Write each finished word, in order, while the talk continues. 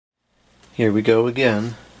Here we go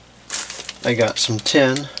again. I got some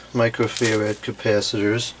 10 microfarad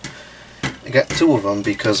capacitors. I got two of them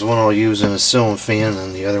because one I'll use in a ceiling fan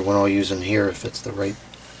and the other one I'll use in here if it's the right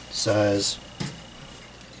size.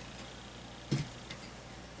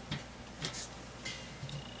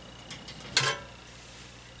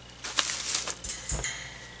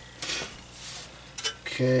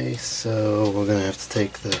 Okay, so we're going to have to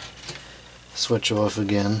take the switch off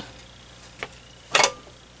again.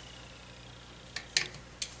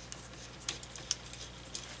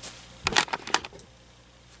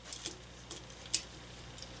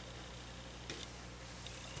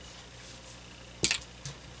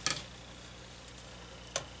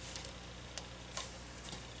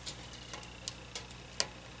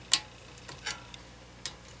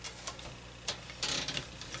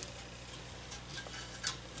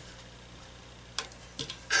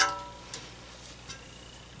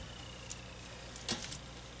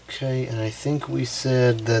 Okay, and I think we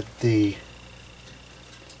said that the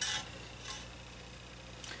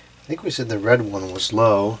red one was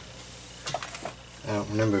low. I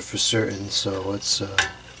don't remember for certain, so let's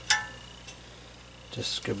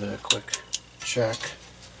just give it a quick check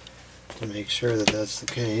to make sure that that's the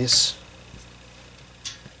case.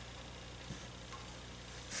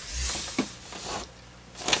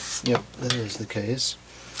 Yep, that is the case.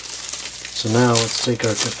 So now let's take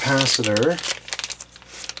our capacitor.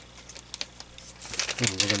 And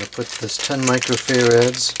we're going to put this 10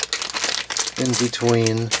 microfarads in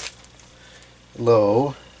between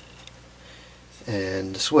low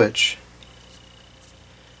and the switch.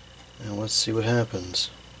 And let's see what happens.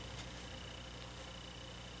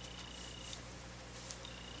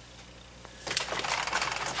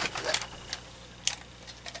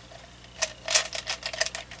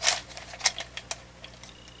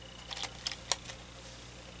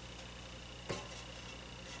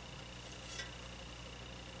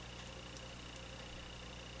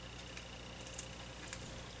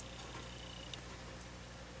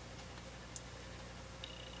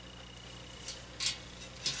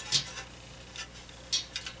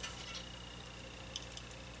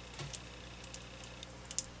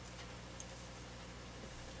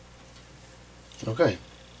 Okay,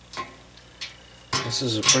 this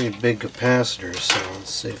is a pretty big capacitor, so let's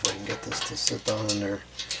see if I can get this to sit down in there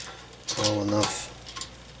tall enough.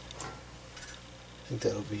 I think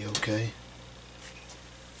that'll be okay.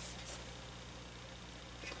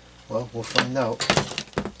 Well, we'll find out.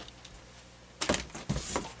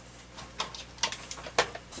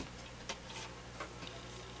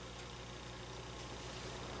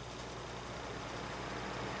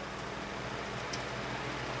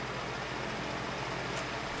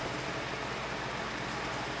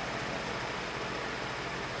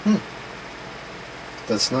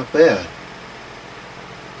 That's not bad.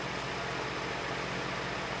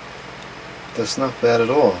 That's not bad at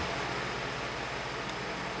all.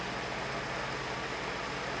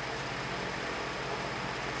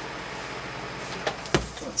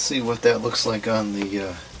 Let's see what that looks like on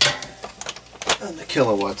the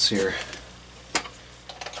kilowatts here.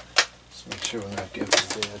 Just make sure we're not giving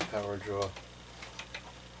a bad power draw.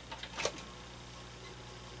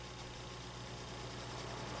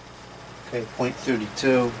 Okay,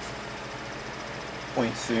 0.32,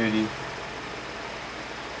 0.30.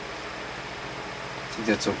 I think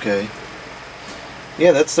that's okay.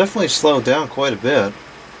 Yeah, that's definitely slowed down quite a bit.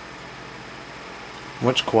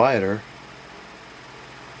 Much quieter.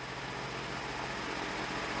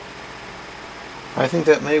 I think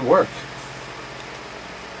that may work.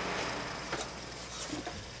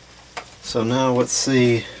 So now let's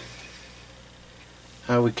see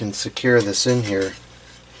how we can secure this in here.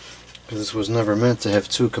 This was never meant to have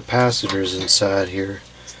two capacitors inside here.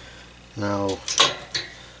 Now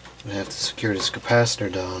we have to secure this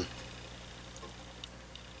capacitor down.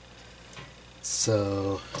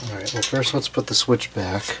 So, alright, well first let's put the switch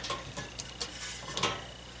back,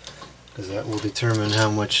 because that will determine how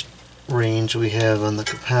much range we have on the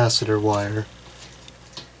capacitor wire.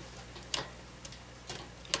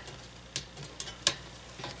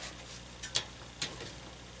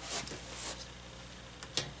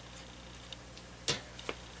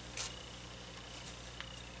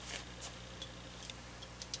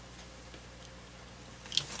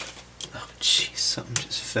 Jeez, something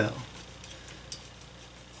just fell.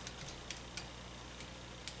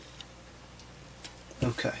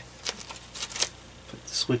 Okay. Put the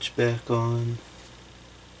switch back on.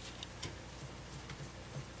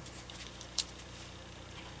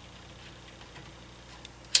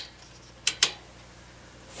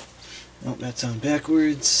 Oh, that's on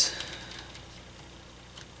backwards.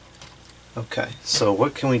 Okay, so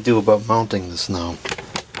what can we do about mounting this now?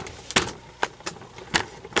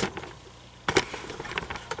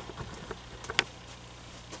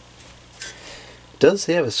 It does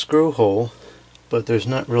have a screw hole, but there's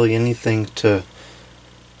not really anything to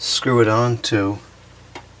screw it onto.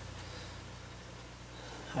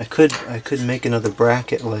 I could make another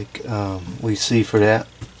bracket like we see for that,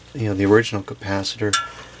 you know, the original capacitor.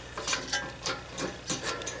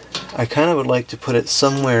 I kind of would like to put it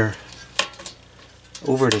somewhere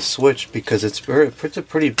over the switch because it's a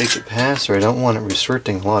pretty big capacitor. I don't want it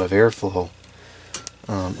restricting a lot of airflow.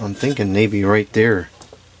 I'm thinking maybe right there,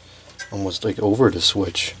 almost like over the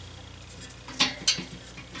switch.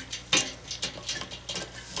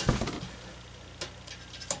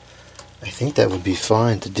 I think that would be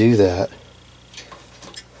fine to do that.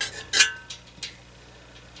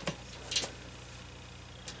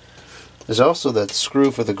 There's also that screw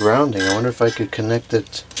for the grounding. I wonder if I could connect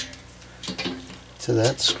it to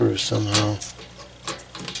that screw somehow.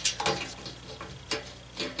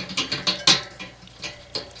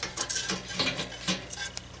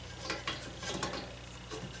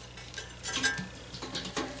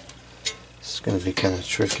 It's going to be kind of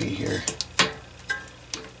tricky here.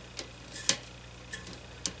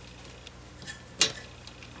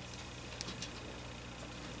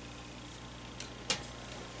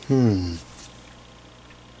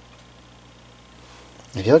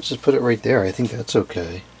 Maybe I'll just put it right there. I think that's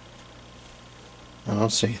okay. I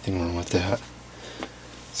don't see anything wrong with that.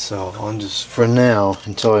 So I'm just, for now,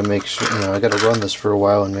 until I make sure, you know, I got to run this for a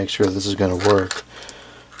while and make sure this is going to work.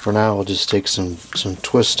 For now, I'll just take some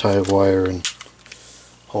twist tie wire and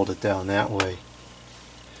hold it down that way.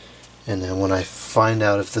 And then when I find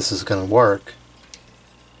out if this is going to work,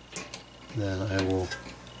 then I will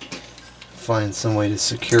find some way to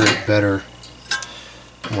secure it better,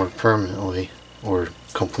 more permanently, or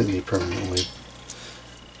completely permanently.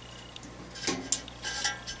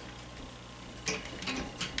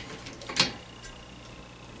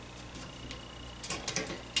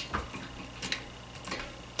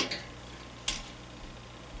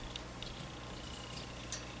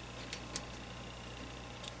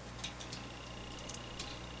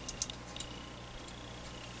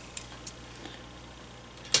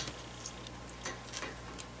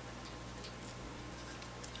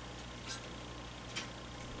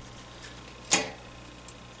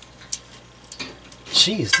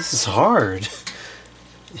 Jeez, this is hard.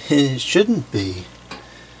 It shouldn't be.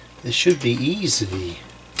 It should be easy.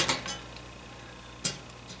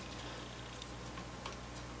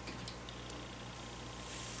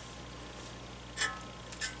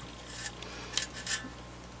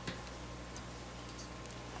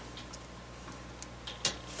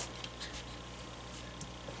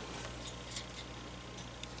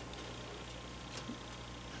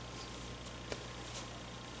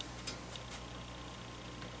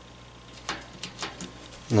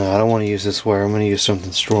 No, I don't want to use this wire. I'm going to use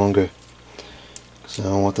something stronger, because I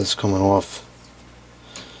don't want this coming off.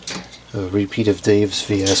 A repeat of Dave's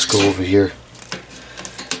fiasco over here.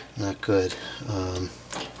 Not good.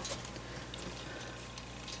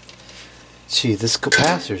 Gee, this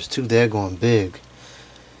capacitor is too daggone big.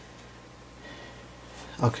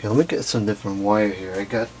 Okay, let me get some different wire here. I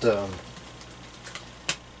got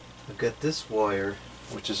this wire,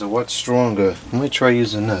 which is a lot stronger. I might try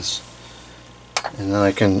using this. And then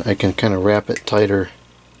I can kind of wrap it tighter.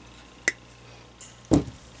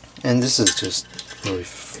 And this is just really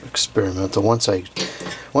experimental. Once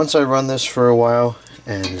I run this for a while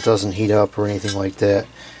and it doesn't heat up or anything like that,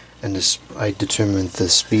 and I determine the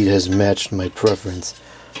speed has matched my preference,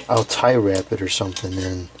 I'll tie wrap it or something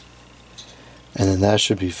in, and then that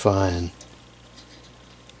should be fine.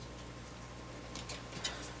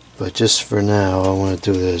 But just for now, I want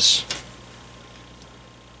to do this.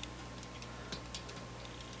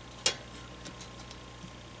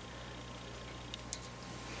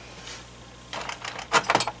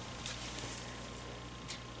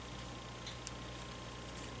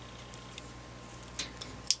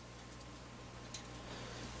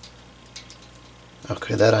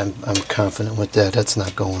 Okay, that I'm confident with that. That's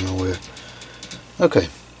not going nowhere. Okay.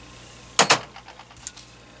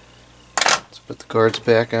 Let's put the cards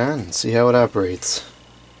back on and see how it operates.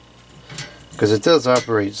 Because it does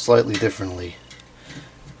operate slightly differently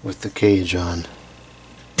with the cage on.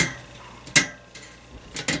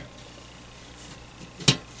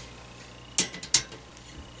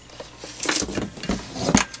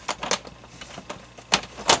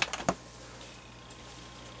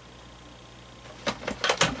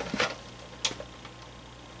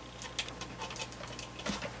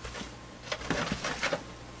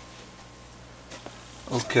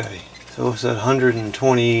 Okay, so So it's at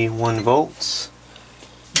 121 volts.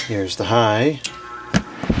 Here's the high,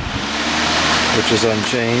 which is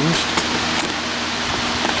unchanged.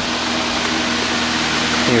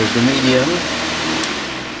 Here's the medium,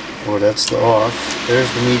 or that's the off.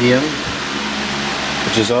 There's the medium,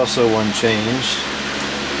 which is also unchanged.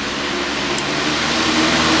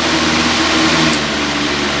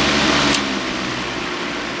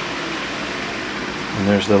 And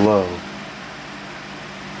there's the low.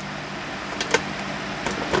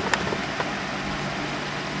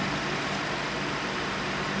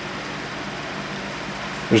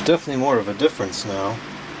 There's definitely more of a difference now.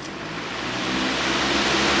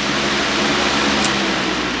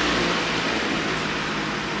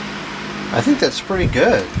 I think that's pretty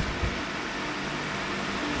good.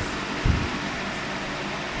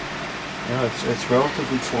 You know, it's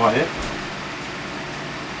relatively quiet,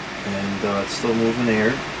 and it's still moving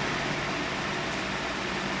air.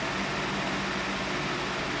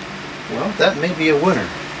 Well, that may be a winner.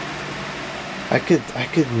 I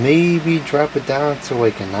could maybe drop it down to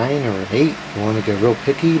like a 9 or an 8 if you want to get real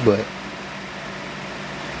picky, but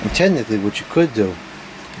and technically what you could do,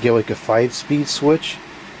 get like a 5-speed switch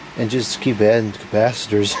and just keep adding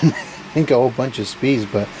capacitors and go a whole bunch of speeds.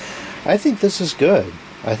 But I think this is good.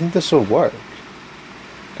 I think this will work.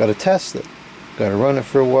 Gotta test it. Gotta run it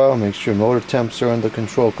for a while, make sure motor temps are under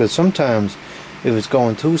control, because sometimes if it's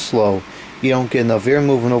going too slow, you don't get enough air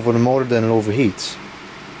moving over the motor, then it overheats.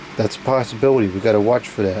 That's a possibility. We got to watch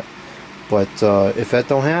for that. But if that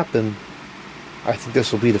don't happen, I think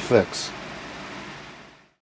this will be the fix.